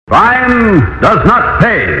Crime does not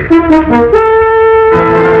pay.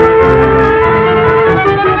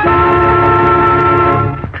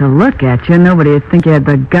 To look at you, nobody would think you had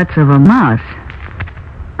the guts of a mouse.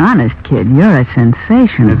 Honest, kid, you're a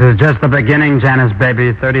sensation. This is just the beginning, Janice,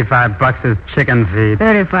 baby. $35 is chicken feed.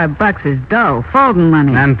 $35 is dough, folding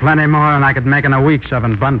money. And plenty more than I could make in a week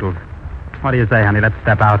shoving bundles. What do you say, honey? Let's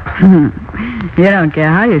step out. You don't care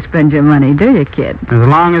how you spend your money, do you, kid? As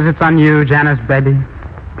long as it's on you, Janice, baby.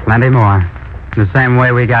 Plenty more. The same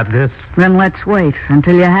way we got this. Then let's wait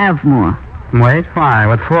until you have more. Wait? Why?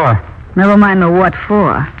 What for? Never mind the what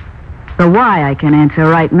for. The why I can answer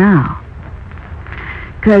right now.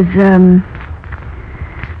 Because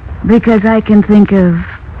I can think of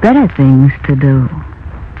better things to do.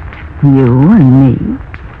 You and me.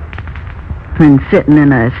 Than sitting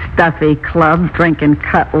in a stuffy club drinking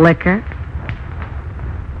cut liquor.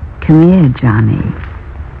 Come here, Johnny.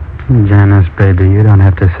 Janice, baby, you don't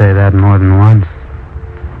have to say that more than once.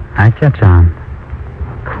 I catch on.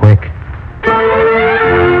 Quick.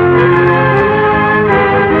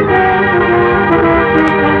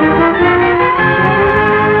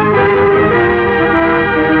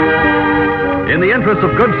 In the interest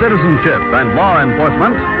of good citizenship and law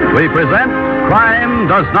enforcement, we present Crime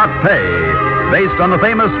Does Not Pay, based on the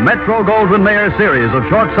famous Metro-Goldwyn-Mayer series of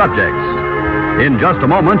short subjects. In just a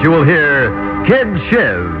moment, you will hear Kid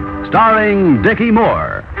Shiv, starring Dickie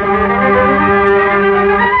Moore.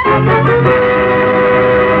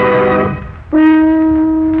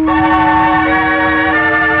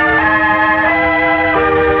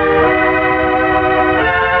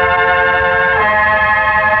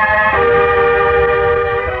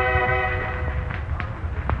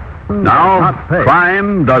 Now,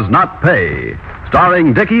 Crime Does Not Pay,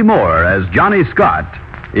 starring Dickie Moore as Johnny Scott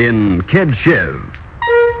in Kid Shiv.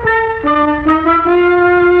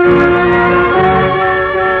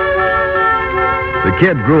 The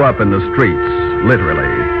kid grew up in the streets, literally.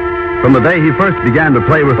 From the day he first began to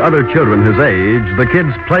play with other children his age, the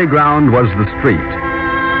kid's playground was the street.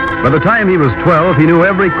 By the time he was 12, he knew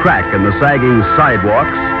every crack in the sagging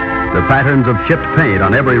sidewalks, the patterns of chipped paint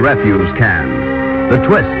on every refuse can, the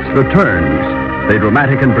twists, the turns, the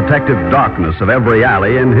dramatic and protective darkness of every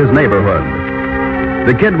alley in his neighborhood.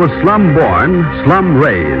 The kid was slum-born,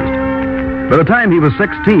 slum-raised. By the time he was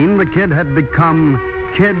 16, the kid had become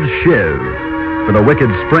Kid Shiv, for the wicked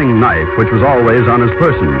spring knife which was always on his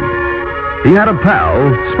person. He had a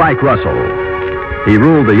pal, Spike Russell. He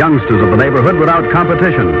ruled the youngsters of the neighborhood without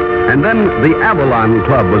competition, and then the Avalon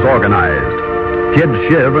Club was organized. Kid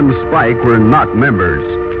Shiv and Spike were not members.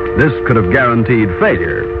 This could have guaranteed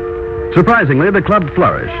failure. Surprisingly, the club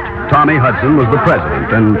flourished. Tommy Hudson was the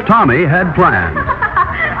president, and Tommy had plans.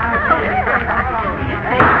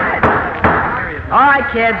 All right,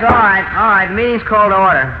 kids, all right. Meeting's called to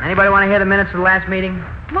order. Anybody want to hear the minutes of the last meeting?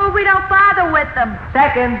 Move, we don't bother with them.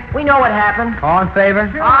 Second. We know what happened. All in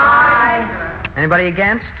favor? Aye. Anybody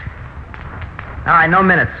against? All right, no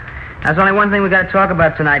minutes. There's only one thing we got to talk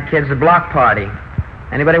about tonight, kids, the block party.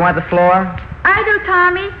 Anybody want the floor? I do,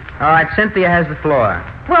 Tommy. All right, Cynthia has the floor.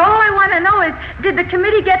 Well, all I want to know is, did the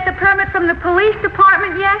committee get the permit from the police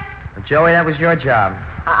department yet? Well, Joey, that was your job.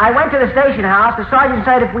 I went to the station house. The sergeant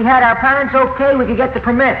said if we had our parents okay, we could get the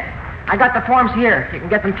permit. I got the forms here. You can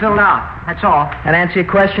get them filled out. That's all. That answer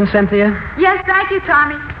your question, Cynthia? Yes, thank you,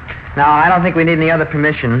 Tommy. Now, I don't think we need any other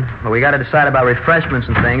permission, but we got to decide about refreshments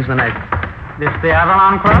and things, then This the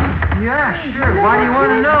Avalon Club? Yeah, sure. Why do you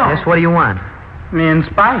want to know? Yes, what do you want? Me and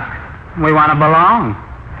Spike. We want to belong.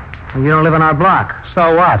 Well, you don't live on our block.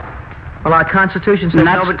 So what? Well, our Constitution says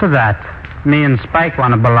Next to that, me and Spike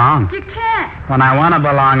want to belong. You can't. When I want to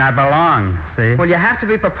belong, I belong, see? Well, you have to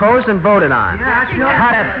be proposed and voted on. Yeah, sure.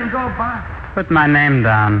 Cut it. Put my name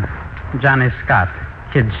down. Johnny Scott,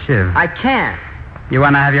 Kid Shiv. I can't. You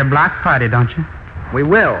want to have your block party, don't you? We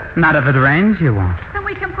will. Not if it rains, you won't. Then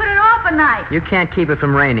we can put it off a night. You can't keep it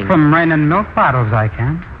from raining. From raining milk bottles, I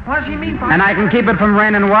can. What does he mean by And I can keep it from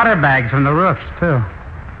raining water bags from the roofs, too.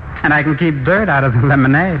 And I can keep dirt out of the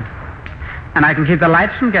lemonade. And I can keep the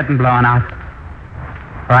lights from getting blown out.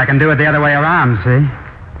 Or I can do it the other way around, see?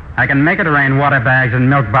 I can make it rain water bags and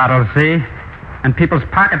milk bottles, see? And people's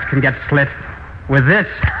pockets can get slit with this.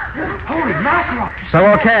 Holy mackerel. So,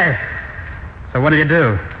 okay. So what do you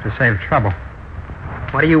do to save trouble?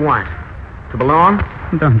 What do you want? To belong?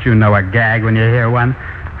 Don't you know a gag when you hear one?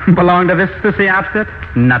 Belong to this sissy outfit?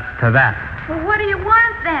 Not to that. Well, what do you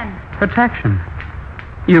want then? Protection.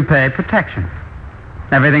 You pay protection.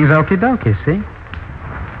 Everything's okie-dokie, see?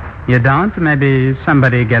 You don't, maybe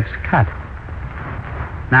somebody gets cut.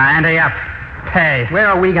 Now, ante up. Pay. Where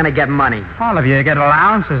are we going to get money? All of you get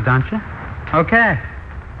allowances, don't you? Okay.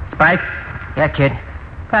 Spike, Yeah, kid.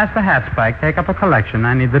 pass the hat, Spike. Take up a collection.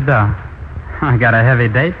 I need the dough. I got a heavy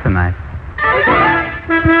date tonight.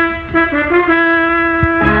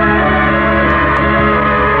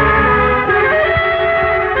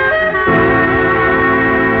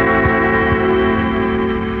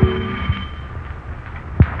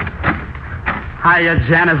 Hiya,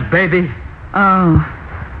 Janice, baby. Oh.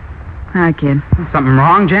 Hi, kid. Something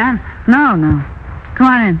wrong, Jan? No. Come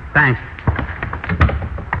on in. Thanks.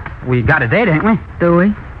 We got a date, ain't we? Do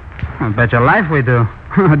we? I bet your life we do.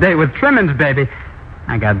 A date with Trimmins, baby.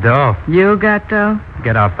 I got dough. You got dough?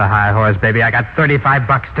 Get off the high horse, baby. I got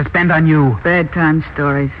 $35 to spend on you. Bedtime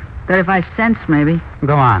stories. 35 cents, maybe.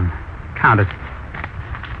 Go on. Count it.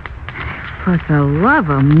 For the love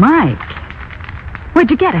of Mike.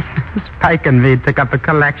 Where'd you get it? Spike and me took up a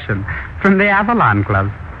collection from the Avalon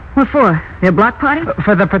Club. What for? Their block party?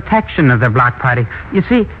 For the protection of their block party. You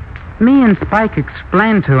see, me and Spike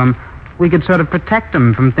explained to him we could sort of protect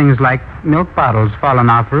them from things like milk bottles falling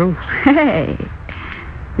off roofs. Hey,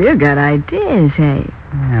 you got ideas, hey?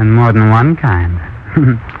 And more than one kind.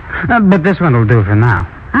 But this one will do for now.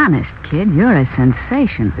 Honest, kid, you're a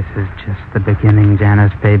sensation. This is just the beginning,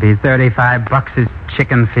 Janice, baby. $35 is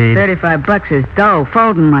chicken feed. $35 is dough,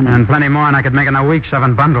 folding money. And plenty more than I could make in a week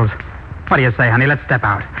shoving bundles. What do you say, honey? Let's step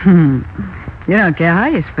out. You don't care how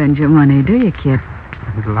you spend your money, do you, kid?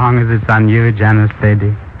 As long as it's on you, Janice,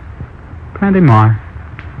 baby. Plenty more.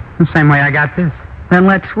 The same way I got this. Then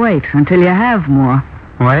let's wait until you have more.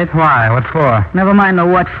 Wait? Why? What for? Never mind the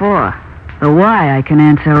what for. The why I can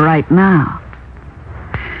answer right now.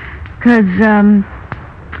 Because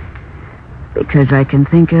I can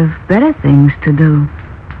think of better things to do.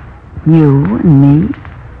 You and me.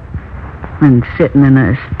 And sitting in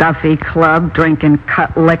a stuffy club drinking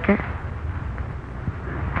cut liquor.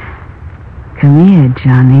 Come here,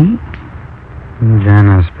 Johnny.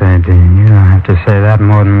 Janice, baby, you don't have to say that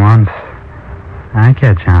more than once. I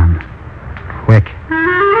catch on. Quick.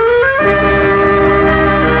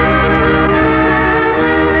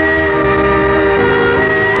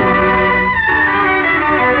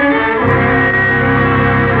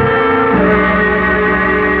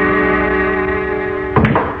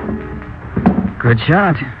 Good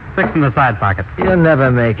shot. 6 in the side pocket. You'll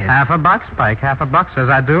never make it. $50, Spike. $50 says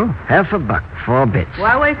I do. $50, 4 bits.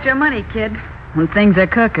 Why waste your money, kid? When things are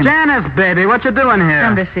cooking. Janice, baby, what you doing here?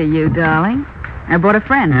 Come to see you, darling. I brought a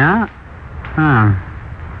friend. Yeah?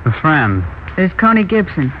 Oh. A friend. There's Coney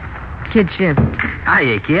Gibson. Kid Shiv.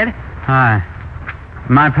 Hiya, kid. Hi.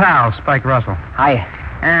 My pal, Spike Russell. Hiya.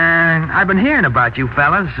 I've been hearing about you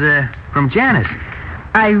fellas, from Janice.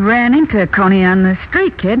 I ran into Coney on the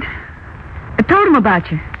street, kid. I told him about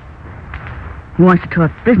you. He wants to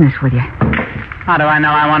talk business with you. How do I know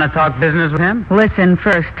I want to talk business with him? Listen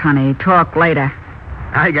first, honey. Talk later.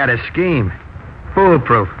 I got a scheme.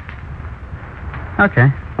 Foolproof.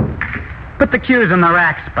 Okay. Put the cues in the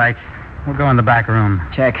rack, Spike. We'll go in the back room.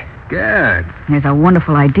 Check. Good. Here's a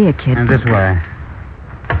wonderful idea, kid. And this way.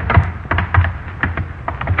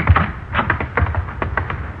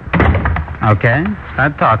 Okay,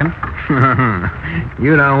 start talking.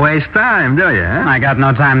 You don't waste time, do you, huh? I got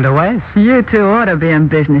no time to waste. You two ought to be in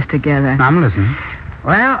business together. I'm listening.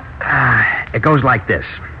 Well, it goes like this.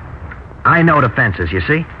 I know the fences, you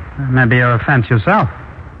see? Maybe you're a fence yourself.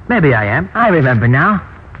 Maybe I am. I remember now.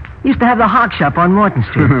 Used to have the hog shop on Morton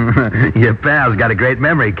Street. Your pal's got a great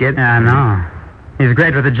memory, kid. Yeah, I know. He's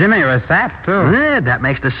great with a jimmy or a sap, too. Yeah, that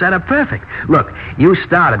makes the setup perfect. Look, you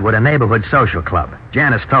started with a neighborhood social club.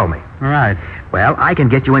 Janice told me. Right. Well, I can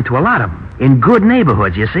get you into a lot of them. In good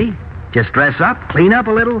neighborhoods, you see? Just dress up, clean up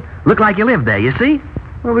a little, look like you live there, you see?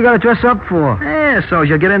 What we got to dress up for? Yeah, so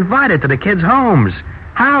you'll get invited to the kids' homes.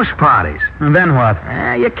 House parties. And then what?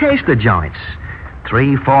 You case the joints.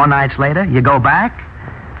 3-4 nights later, you go back,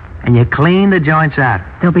 and you clean the joints out.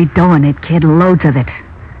 There'll be dough in it, kid. Loads of it.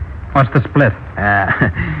 What's the split?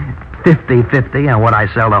 50-50 on what I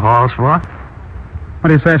sell the halls for. What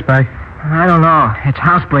do you say, Spike? I don't know. It's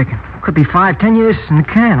housebreaking. Could be 5-10 years in the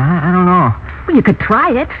can. I don't know. Well, you could try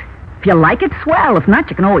it. If you like it, swell. If not,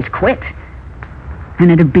 you can always quit. And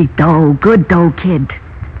it'd be dough. Good dough, kid.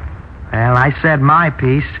 Well, I said my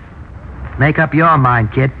piece. Make up your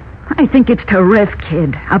mind, kid. I think it's terrific,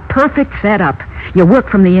 kid. A perfect setup. You work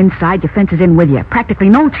from the inside, your fence is in with you. Practically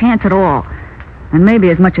no chance at all. And maybe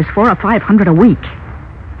as much as $400 or $500 a week.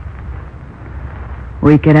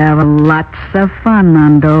 We could have lots of fun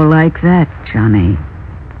on dough like that, Johnny.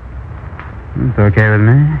 It's okay with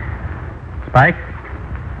me. Spike?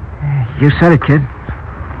 You said it, kid.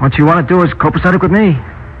 What you want to do is copacetic with me.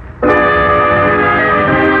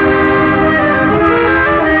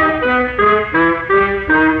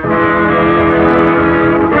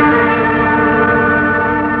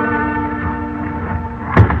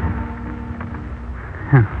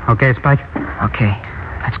 Okay, Spike? Okay,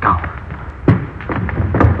 let's go.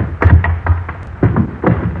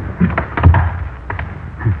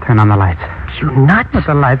 Turn on the lights. You nuts? With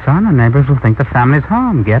the lights on, the neighbors will think the family's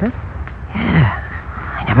home. Get it? Yeah,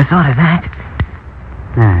 I never thought of that.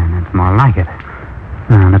 Yeah, that's more like it.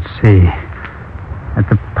 Now, let's see. At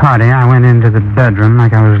the party, I went into the bedroom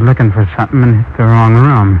like I was looking for something and hit the wrong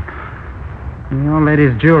room. The old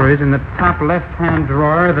lady's jewelry's in the top left-hand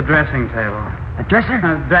drawer of the dressing table. A dresser?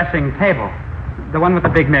 Dressing table. The one with the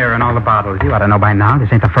big mirror and all the bottles. You ought to know by now. This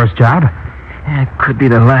ain't the first job. It could be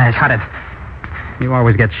the last. Cut it. You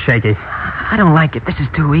always get shaky. I don't like it. This is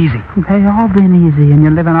too easy. They all been easy, and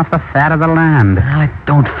you're living off the fat of the land. I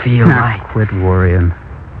don't feel right. Quit worrying.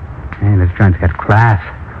 Hey, this joint's got class.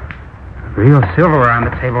 Real silverware on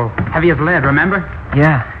the table. Heavy as lead, remember?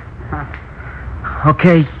 Yeah.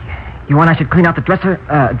 Okay. You want I should clean out the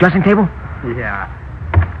dressing table? Yeah.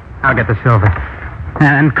 I'll get the silver.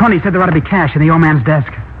 And Coney said there ought to be cash in the old man's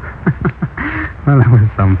desk. Well, that was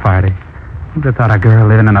some party. Who'd have thought a girl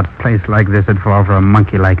living in a place like this would fall for a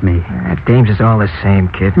monkey like me? Dames is all the same,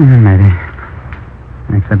 kid. Maybe.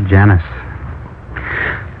 Except Janice.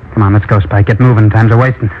 Come on, let's go, Spike. Get moving. Time's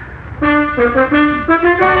a-wasting.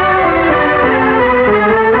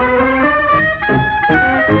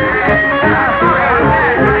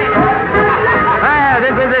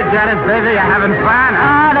 This is it, Janice, baby. You're having fun,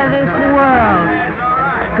 huh? Out of this world.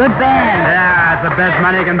 Good band. Yeah, it's the best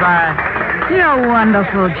money you can buy. You're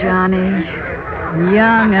wonderful, Johnny.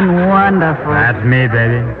 Young and wonderful. That's me,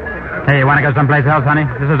 baby. Hey, you want to go someplace else, honey?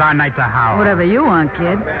 This is our night to howl. Whatever you want,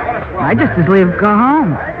 kid. I just as lieve go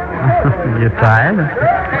home. You tired?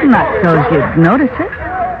 Not so's you'd notice it.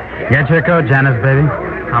 Get your coat, Janice, baby.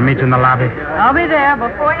 I'll meet you in the lobby. I'll be there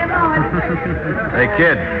before you know it. Hey,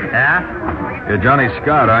 kid. Yeah? You're Johnny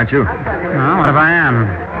Scott, aren't you? Oh, what if I am?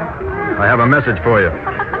 I have a message for you.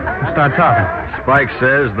 Start talking. Spike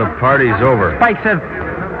says the party's over. Spike says,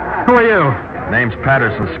 who are you? Name's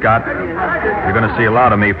Patterson, Scott. You're going to see a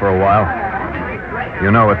lot of me for a while.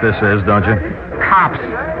 You know what this is, don't you? Cops.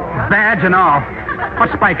 Badge and all.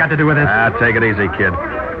 What's Spike got to do with this? Take it easy, kid.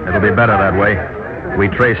 It'll be better that way. We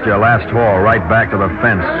traced your last haul right back to the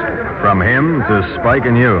fence. From him to Spike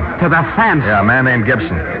and you. To the fence? Yeah, a man named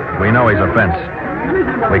Gibson. We know he's a fence.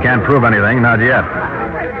 We can't prove anything, not yet.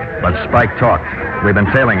 But Spike talked. We've been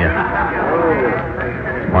tailing you.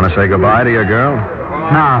 Want to say goodbye to your girl?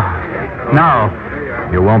 No.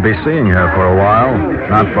 You won't be seeing her for a while.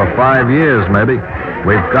 Not for 5 years, maybe.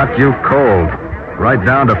 We've got you cold. Right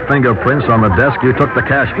down to fingerprints on the desk you took the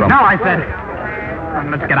cash from. No, I said.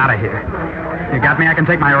 Let's get out of here. You got me, I can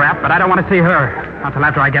take my rap, but I don't want to see her. Not till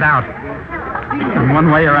after I get out. And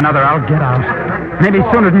one way or another, I'll get out. Maybe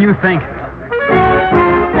sooner than you think.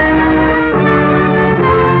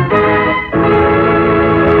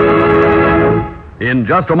 In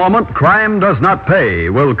just a moment, Crime Does Not Pay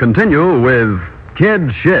will continue with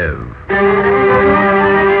Kid Shiv.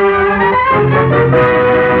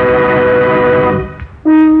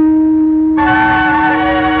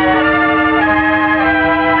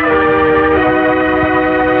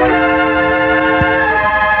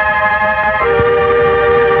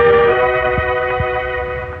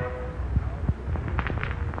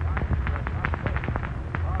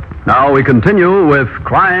 Now we continue with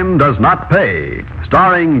Crime Does Not Pay,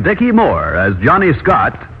 starring Dickie Moore as Johnny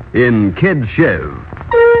Scott in Kid Shiv.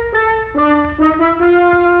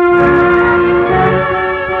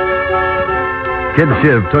 Kid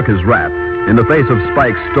Shiv took his rap. In the face of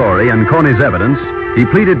Spike's story and Coney's evidence, he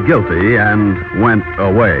pleaded guilty and went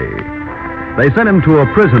away. They sent him to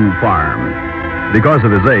a prison farm. Because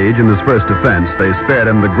of his age and his first offense, they spared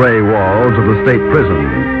him the gray walls of the state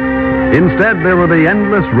prison. Instead, there were the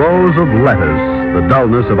endless rows of letters, the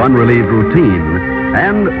dullness of unrelieved routine,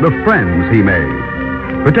 and the friends he made.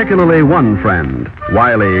 Particularly one friend,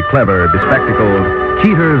 wily, clever, bespectacled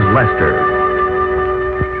Cheaters Lester.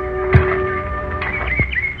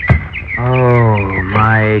 Oh,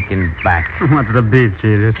 my aching back. What's the beef,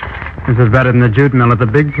 Cheaters? This is better than the jute mill at the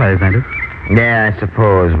big place, ain't it? Yeah, I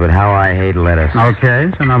suppose, but how I hate lettuce.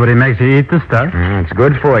 Okay, so nobody makes you eat the stuff. It's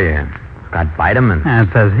good for you. It's got vitamins. Yeah, it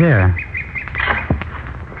says here.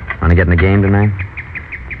 Want to get in the game tonight?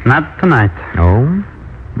 Not tonight. Oh?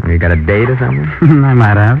 You got a date or something? I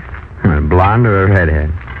might have. A blonde or a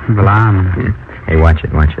redhead? Blonde. Hey, watch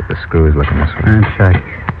it. The screw's looking this way. Check.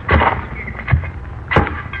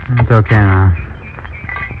 It's okay now.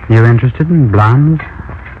 You interested in blondes?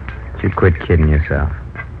 You quit kidding yourself.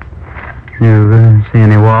 You see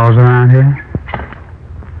any walls around here?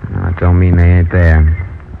 No, it don't mean they ain't there.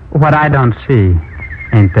 What I don't see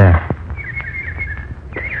ain't there.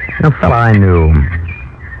 No fella I knew.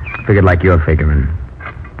 figured like you're figuring.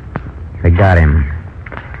 They got him.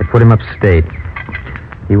 They put him upstate.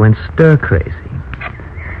 He went stir crazy.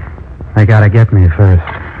 They gotta get me first.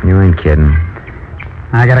 You ain't kidding.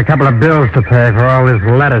 I got a couple of bills to pay for all this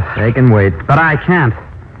lettuce. They can wait. But I can't.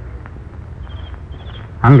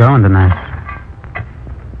 I'm going tonight.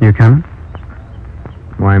 You coming?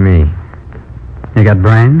 Why me? You got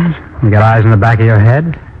brains, you got eyes in the back of your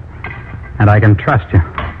head, and I can trust you.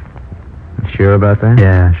 Sure about that?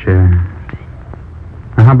 Yeah, sure.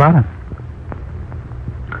 Now, how about it?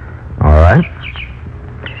 All right.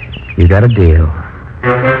 You got a deal.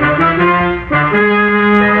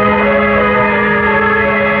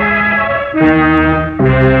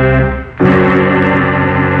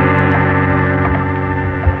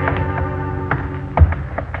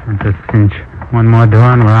 Just cinch one more door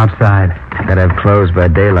and we're outside. Gotta have closed by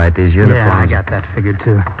daylight. These uniforms. Yeah, I got that figured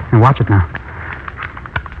too. And watch it now.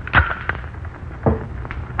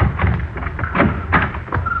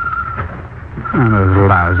 Oh, those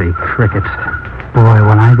lousy crickets. Boy,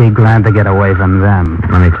 will I be glad to get away from them.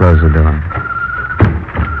 Let me close the door.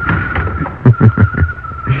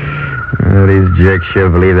 Oh, these jerks sure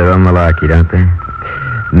believe their own malarkey, don't they?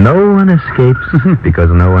 No one escapes because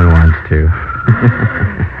no one wants to.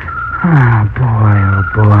 Oh,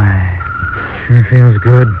 boy. Sure feels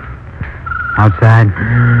good. Outside.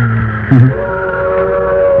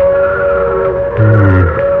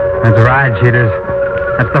 That's right, cheaters.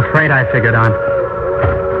 That's the freight I figured on.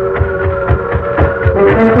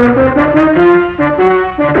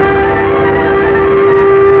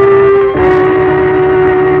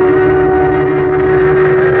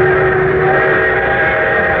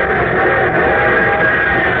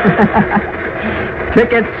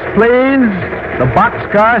 Tickets, please. The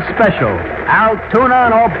Boxcar Special. Altoona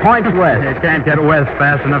and all points west. You can't get west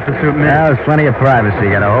fast enough to suit me. Well, there's plenty of privacy.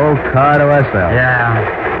 Got a whole car to ourselves. Yeah.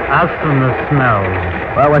 Us and the smells.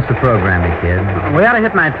 Well, what's the program, you kid? We ought to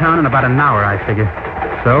hit my town in about an hour, I figure.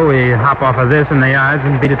 So we hop off of this in the yards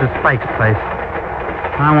and beat it to Spike's place.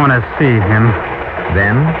 I want to see him.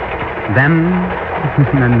 Then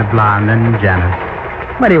Then the blonde, then Janice.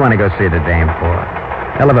 what do you want to go see the dame for?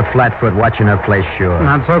 Hell of a flatfoot watching her play sure.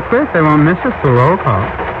 Not so quick. They won't miss us till roll call.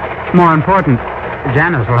 More important,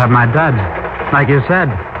 Janice will have my duds. Like you said,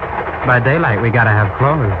 by daylight we gotta have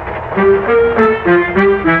clothes.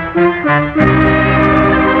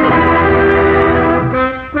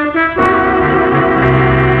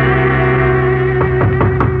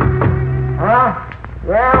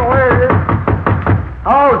 Yeah, where is it?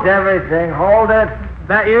 Hold everything. Hold it.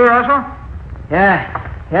 That you, Russell?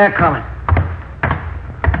 Yeah, coming.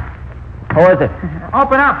 Who is it?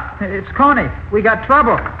 Open up. It's Coney. We got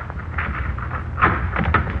trouble.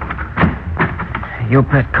 You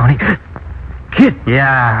bet, Coney. Kid.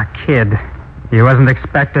 Yeah, kid. You wasn't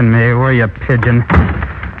expecting me, were you, pigeon?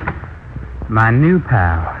 My new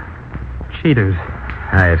pal. Cheaters.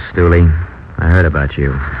 Hi, Stooley. I heard about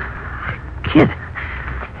you. Kid.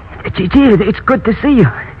 Gee, it's good to see you.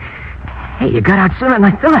 Hey, you got out sooner than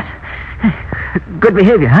I thought. Good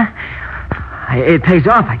behavior, huh? It pays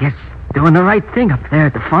off, I guess. Doing the right thing up there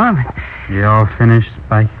at the farm. You all finished,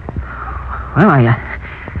 Spike? Well,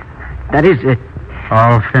 that is it.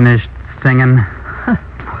 All finished singing?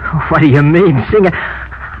 What do you mean, singing?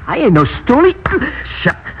 I ain't no stoolie.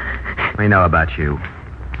 Shut. We know about you.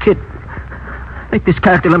 Kid, make this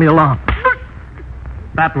character let me alone.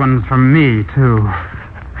 That one's from me, too.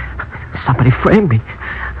 Somebody framed me.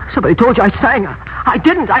 Somebody told you I sang. I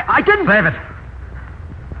didn't. I didn't. Save it.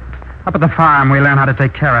 Up at the farm, we learn how to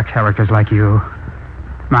take care of characters like you.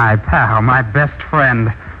 My pal, my best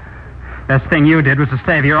friend. Best thing you did was to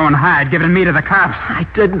save your own hide, giving me to the cops. I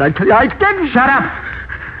didn't. I tell you, I didn't. Shut up.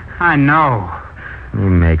 I know. He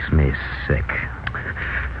makes me sick.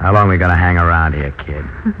 How long we gonna hang around here, kid?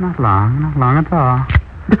 Not long at all.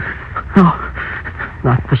 No,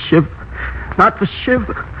 not for Shiv. Not for Shiv.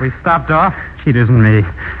 We stopped off, Cheaters and me,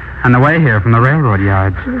 on the way here from the railroad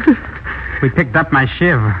yards. We picked up my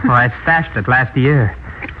shiv, where I stashed it last year.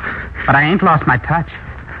 But I ain't lost my touch.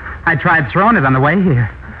 I tried throwing it on the way here.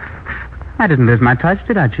 I didn't lose my touch,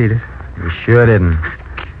 did I, Cheaters? You sure didn't.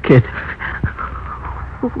 Kid,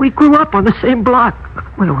 we grew up on the same block.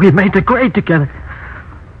 We made the grade together.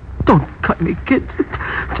 Don't cut me, kid.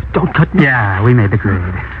 Don't cut me. Yeah, we made the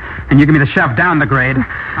grade. And you give me the shove down the grade,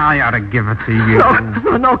 I ought to give it to you.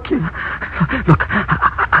 No, kid. Look,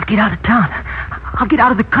 I'll get out of town. I'll get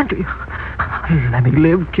out of the country. Let me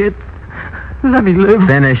live, kid. Let me live.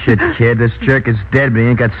 Finish it, kid. This jerk is dead, but he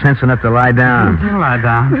ain't got sense enough to lie down. You lie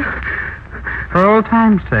down. For old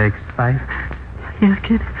time's sake, Spike. Yeah,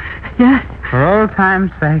 kid. Yeah. For old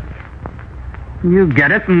time's sake. You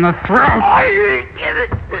get it in the throat. I get it.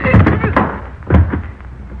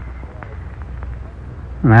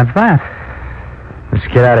 That's that. Let's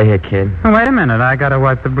get out of here, kid. Oh, wait a minute. I gotta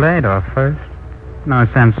wipe the blade off first. No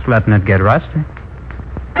sense letting it get rusty.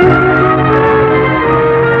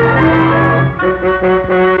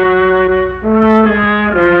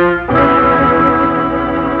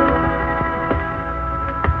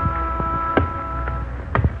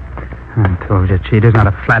 I told you, Cheetah's not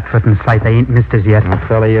a flat-foot in sight. They ain't missed us yet. Well,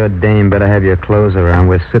 fella, your dame better have your clothes around.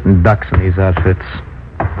 We're sitting ducks in these outfits.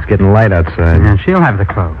 It's getting light outside. Yeah, she'll have the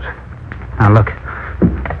clothes. Now, look.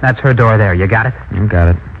 That's her door there. You got it? You got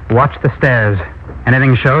it. Watch the stairs.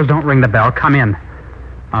 Anything shows, don't ring the bell. Come in.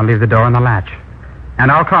 I'll leave the door on the latch.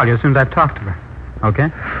 And I'll call you as soon as I've talked to her. Okay?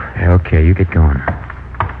 Yeah, okay, you get going.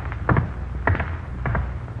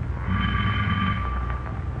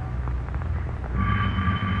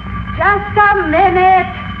 Just a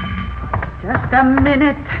minute. Just a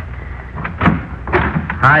minute.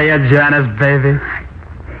 Hiya, Janice, baby.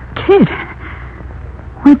 Kid,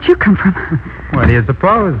 where'd you come from? What do you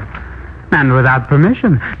suppose? And without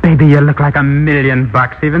permission. Baby, you look like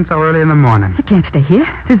 $1,000,000 even so early in the morning. I can't stay here.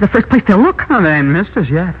 This is the first place they'll look. Well, they ain't missed us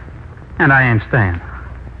yet. And I ain't staying.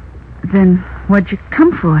 Then what'd you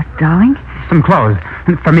come for, darling? Some clothes.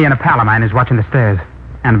 For me and a pal of mine who's watching the stairs.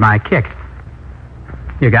 And my kick.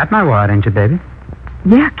 You got my wad, ain't you, baby?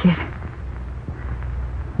 Yeah, kid.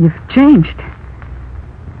 You've changed.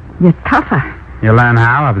 You're tougher. You learn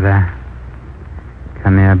how up there.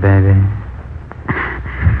 Come here, baby.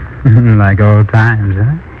 Like old times,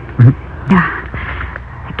 huh? Yeah,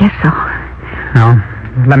 I guess so. No,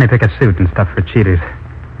 let me pick a suit and stuff for Cheaters.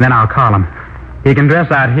 Then I'll call him. He can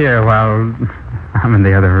dress out here while I'm in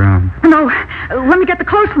the other room. No, let me get the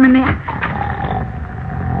clothes from in there.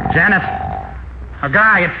 Janice. A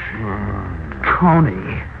guy, it's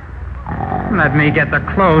Coney. Let me get the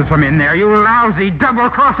clothes from in there, you lousy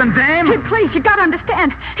double-crossing dame. Kid, please, you gotta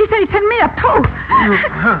understand. He said he'd send me up, too.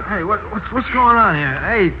 Hey, what's going on here?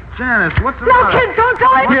 Hey, Janice, what's the No, matter? kid, don't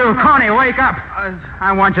tell it. You, Coney, wake up.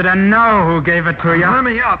 I want you to know who gave it to you. Let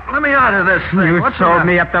me up. Let me out of this thing. You What's sold the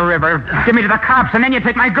me up the river. Give me to the cops, and then you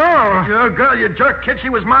take my girl. Your girl, you jerk kid. She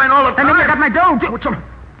was mine all the time. And then you got my dough. What's the...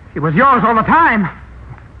 It was yours all the time.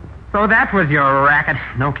 So that was your racket.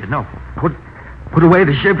 No, kid, no. Put away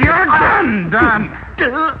the ship. You're done.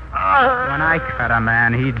 When I cut a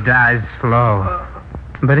man, he dies slow.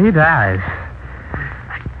 But he dies.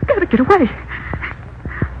 I gotta get away.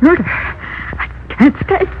 Murder. I can't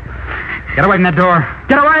stay. Get away from that door.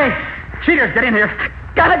 Get away. Cheaters, get in here.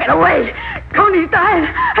 Gotta get away. Coney's dying.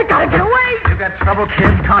 I gotta get away. You got trouble,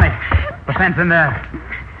 kid? Coney. The fence in there.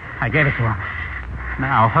 I gave it to him.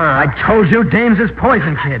 Now, her. I told you Dames is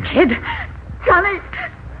poison, kid. Kid, Johnny,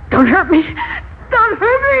 don't hurt me. Don't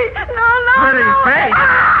hurt me. No. Pretty face.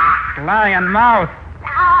 Lion mouth.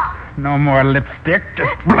 No more lipstick,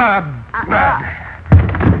 just blood.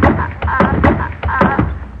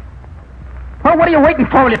 Well, what are you waiting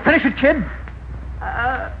for? Will you finish it, kid?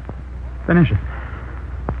 Finish it.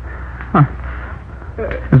 Huh.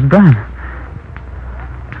 It's done.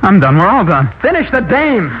 I'm done. We're all done. Finish the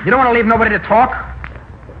dame. You don't want to leave nobody to talk.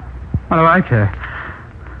 What do I care?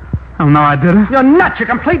 Oh, no, I did it. You're nuts. You're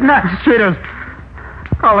complete nuts. Cheaters.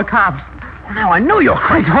 Call the cops. Now I know you're I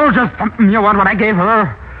crazy. told you something. You want what I gave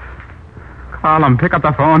her. Call them. Pick up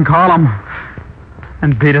the phone. Call them.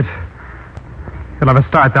 And beat it. You'll have a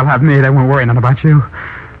start. They'll have me. They won't worry none about you.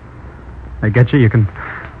 They get you. You can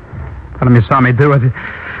tell them you saw me do it.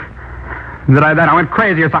 That I went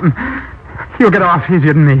crazy or something. You'll get off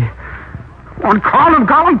easier than me. Oh, and call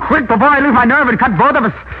them quick before I lose my nerve and cut both of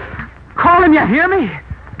us. Call him, you hear me?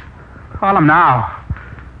 Call him now.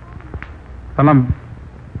 Tell him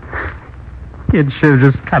kid should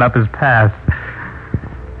have just cut up his past.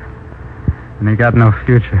 And he got no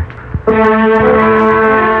future.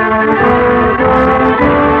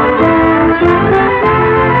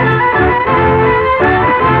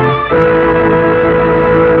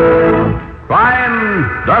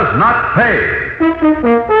 Crime does not pay.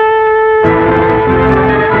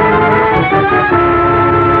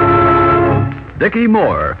 Dickie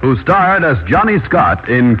Moore, who starred as Johnny Scott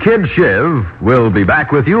in Kid Shiv, will be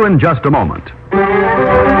back with you in just a moment.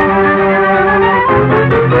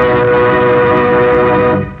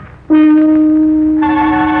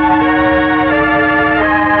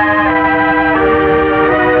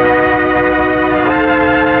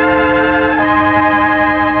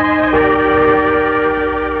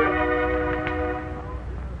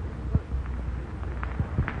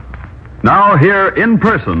 Now, here in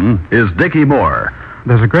person is Dickie Moore.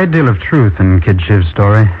 There's a great deal of truth in Kid Shiv's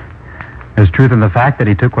story. There's truth in the fact that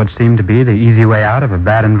he took what seemed to be the easy way out of a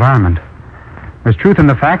bad environment. There's truth in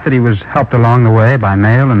the fact that he was helped along the way by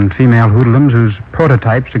male and female hoodlums whose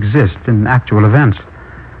prototypes exist in actual events.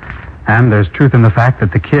 And there's truth in the fact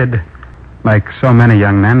that the kid, like so many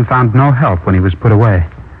young men, found no help when he was put away.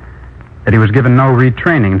 That he was given no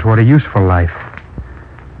retraining toward a useful life.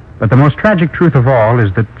 But the most tragic truth of all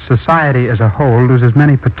is that society as a whole loses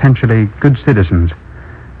many potentially good citizens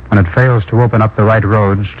when it fails to open up the right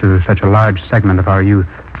roads to such a large segment of our youth.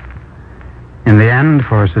 In the end,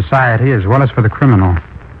 for society as well as for the criminal,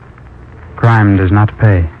 crime does not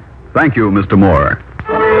pay. Thank you, Mr. Moore.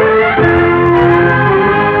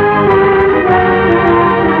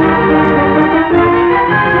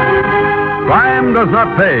 Crime Does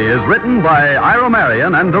Not Pay is written by Ira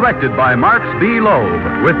Marion and directed by Marks B.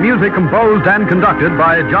 Loeb, with music composed and conducted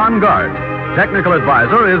by John Gart. Technical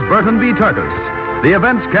advisor is Burton B. Turkis. The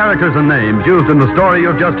events, characters, and names used in the story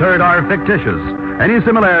you've just heard are fictitious. Any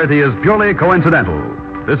similarity is purely coincidental.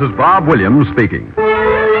 This is Bob Williams speaking.